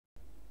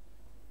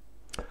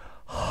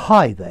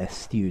Hi there,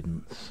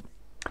 students.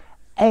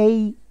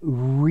 A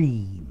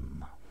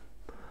ream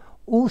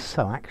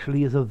also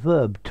actually is a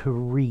verb, to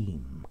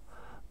ream,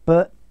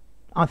 but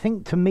I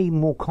think to me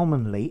more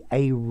commonly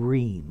a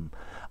ream.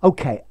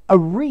 Okay, a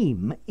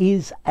ream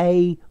is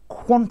a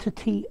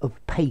quantity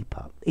of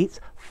paper. It's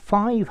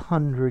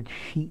 500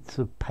 sheets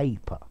of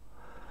paper.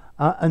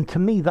 And to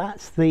me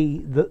that's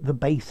the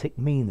basic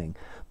meaning.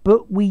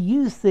 But we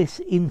use this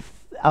in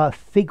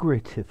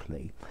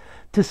figuratively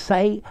to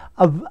say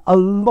a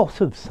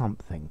lot of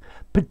something,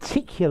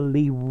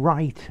 particularly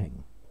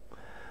writing.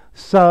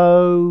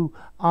 So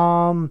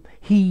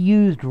he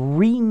used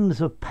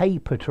reams of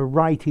paper to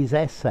write his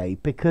essay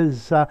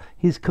because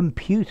his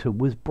computer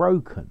was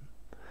broken.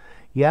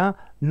 Yeah,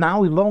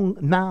 now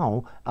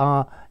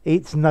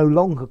it's no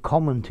longer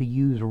common to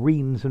use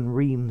reams and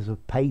reams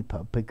of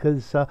paper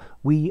because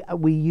we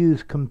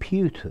use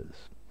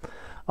computers.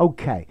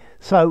 Okay,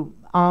 so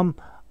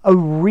a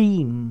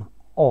ream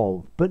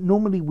of, but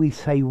normally we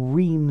say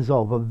reams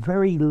of, a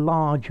very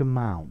large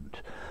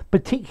amount,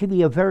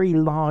 particularly a very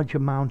large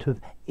amount of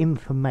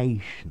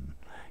information.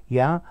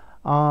 Yeah,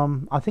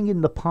 I think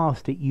in the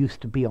past it used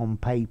to be on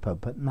paper,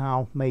 but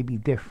now maybe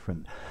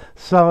different.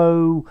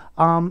 So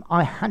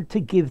I had to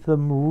give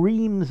them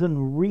reams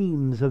and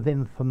reams of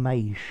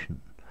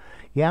information.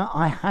 Yeah,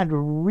 I had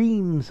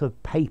reams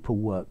of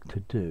paperwork to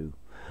do.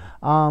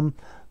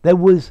 There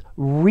was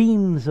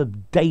reams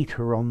of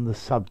data on the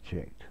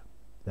subject.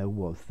 There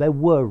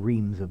were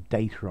reams of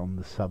data on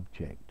the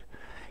subject.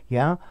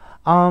 Yeah.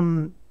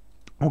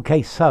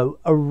 Okay, so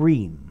a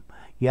ream.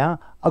 Yeah,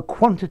 a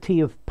quantity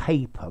of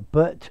paper,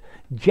 but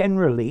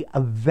generally a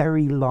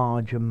very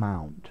large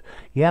amount.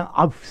 Yeah,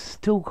 I've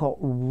still got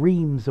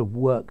reams of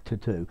work to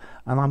do,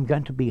 and I'm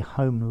going to be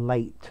home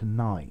late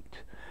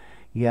tonight.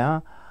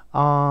 Yeah.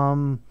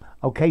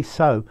 Okay,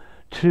 so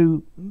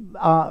to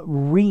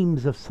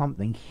reams of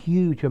something,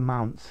 huge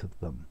amounts of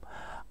them.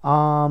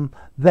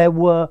 There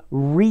were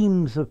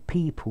reams of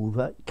people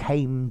that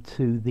came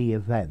to the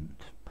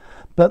event,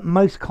 but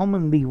most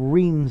commonly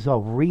reams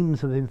of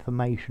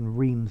information,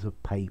 reams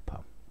of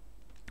paper.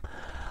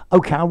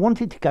 Okay, I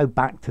wanted to go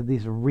back to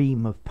this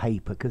ream of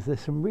paper because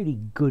there's some really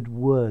good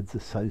words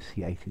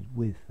associated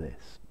with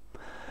this.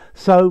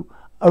 So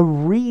a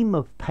ream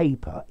of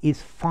paper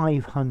is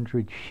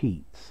 500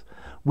 sheets,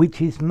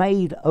 which is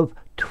made of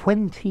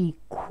 20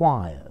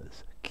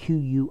 quires,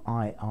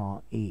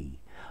 Q-U-I-R-E.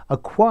 A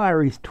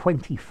quire is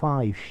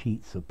 25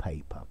 sheets of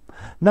paper.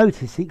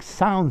 Notice it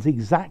sounds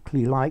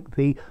exactly like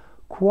the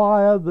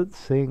choir that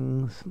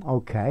sings.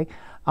 Okay,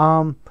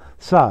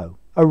 so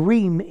a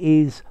ream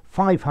is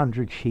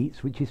 500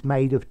 sheets, which is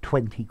made of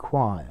 20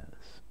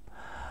 quires.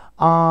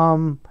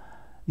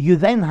 You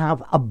then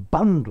have a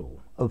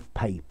bundle of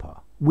paper,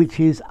 which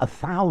is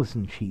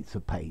 1,000 sheets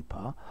of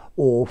paper,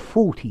 or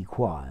 40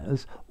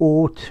 quires,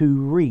 or 2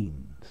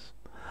 reams.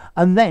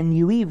 And then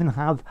you even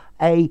have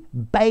a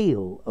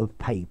bale of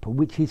paper,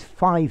 which is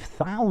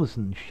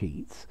 5,000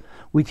 sheets,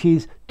 which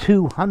is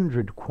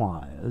 200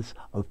 quires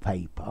of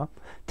paper,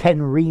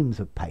 10 reams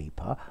of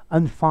paper,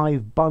 and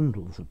 5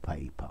 bundles of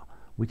paper,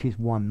 which is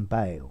 1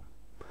 bale.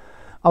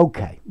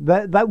 Okay,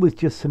 that was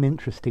just some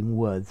interesting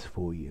words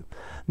for you.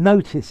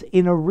 Notice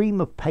in a ream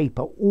of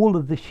paper, all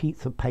of the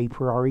sheets of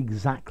paper are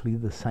exactly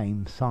the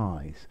same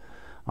size.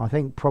 I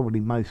think probably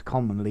most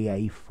commonly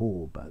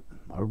A4, but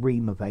a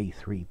ream of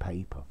A3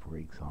 paper, for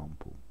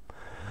example.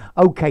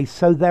 Okay,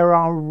 so there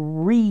are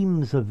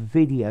reams of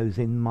videos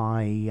in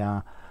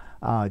my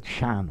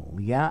channel,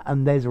 yeah,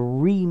 and there's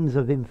reams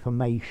of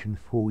information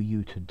for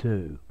you to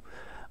do.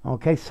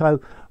 Okay,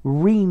 so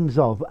reams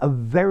of, a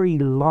very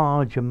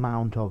large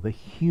amount of, a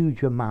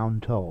huge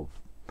amount of.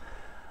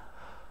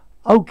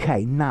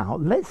 Okay, now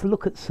let's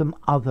look at some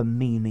other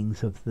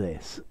meanings of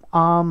this.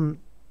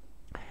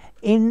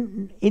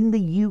 In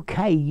the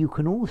UK, you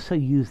can also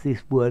use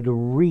this word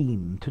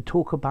ream to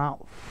talk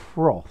about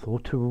froth, or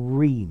to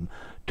ream,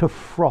 to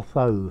froth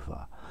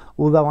over.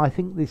 Although I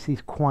think this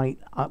is quite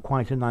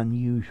an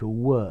unusual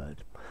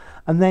word.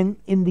 And then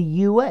in the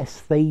US,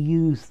 they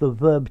use the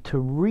verb to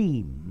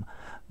ream,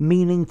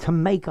 meaning to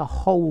make a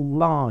hole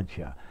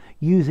larger,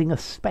 using a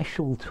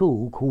special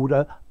tool called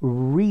a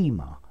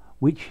reamer,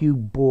 which you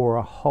bore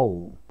a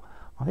hole.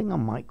 I think I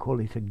might call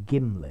it a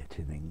gimlet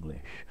in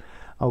English.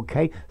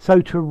 Okay,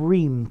 so to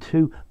ream,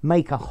 to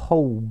make a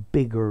hole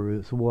bigger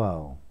as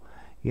well.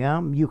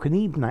 Yeah, you can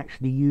even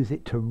actually use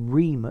it to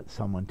ream at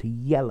someone, to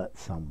yell at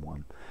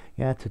someone,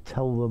 yeah, to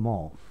tell them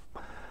off.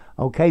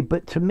 Okay,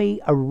 but to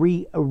me, a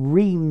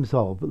reams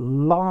of,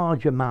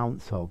 large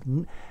amounts of,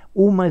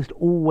 almost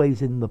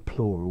always in the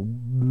plural,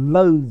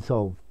 loads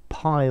of,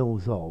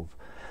 piles of.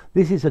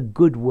 This is a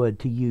good word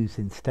to use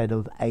instead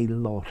of a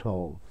lot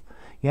of.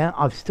 Yeah,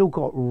 I've still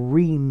got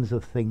reams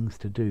of things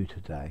to do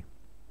today.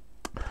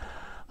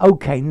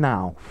 Okay,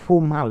 now,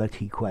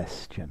 formality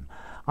question.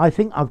 I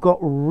think I've got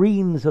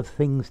reams of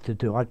things to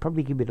do. I'd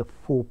probably give it a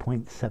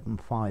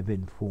 4.75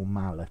 in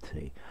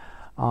formality.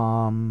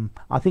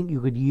 I think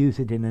you could use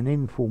it in an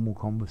informal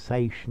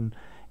conversation,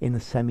 in a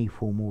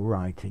semi-formal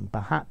writing,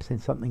 perhaps in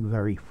something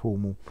very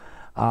formal,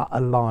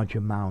 a large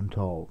amount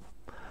of.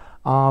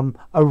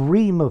 A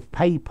ream of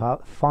paper,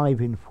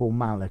 5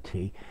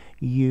 informality,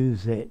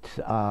 use it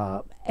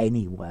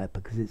anywhere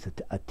because it's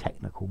a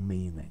technical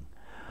meaning.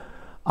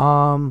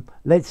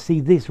 Let's see,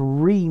 this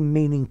ream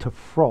meaning to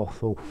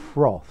froth or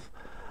froth.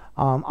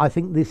 I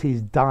think this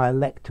is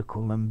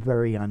dialectical and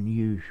very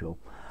unusual.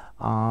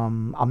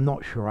 I'm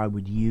not sure I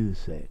would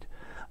use it.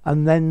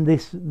 And then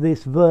this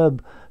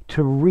verb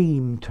to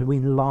ream, to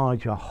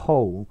enlarge a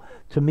whole,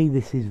 to me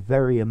this is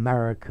very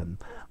American.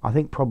 I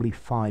think probably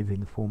 5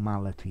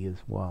 informality as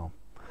well.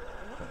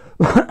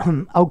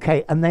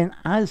 Okay, and then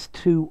as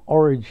to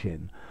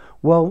origin,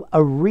 well,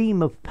 a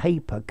ream of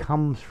paper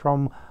comes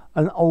from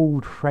an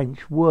old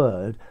French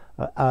word,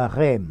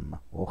 rem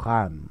or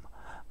ram,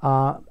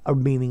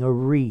 meaning a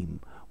ream,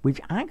 which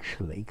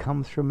actually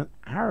comes from an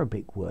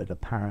Arabic word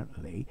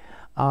apparently,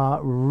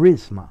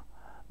 rizma,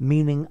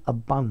 meaning a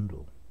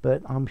bundle.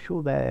 But I'm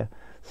sure there are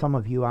some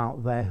of you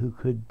out there who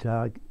could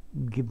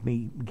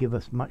give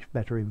us much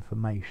better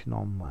information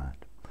on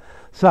that.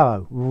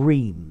 So,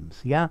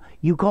 reams, yeah?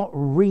 You got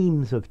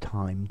reams of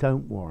time,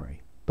 don't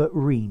worry. But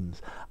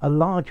reams, a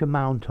large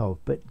amount of,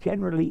 but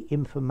generally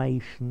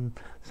information,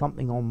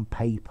 something on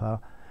paper.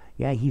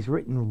 Yeah, he's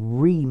written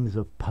reams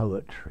of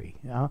poetry.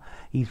 Yeah?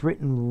 He's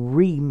written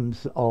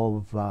reams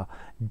of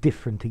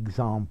different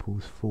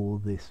examples for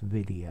this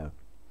video.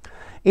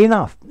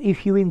 Enough.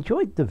 If you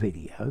enjoyed the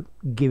video,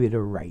 give it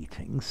a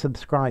rating,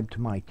 subscribe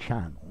to my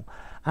channel,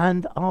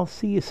 and I'll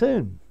see you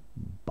soon.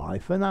 Bye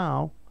for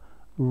now.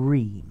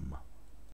 Ream.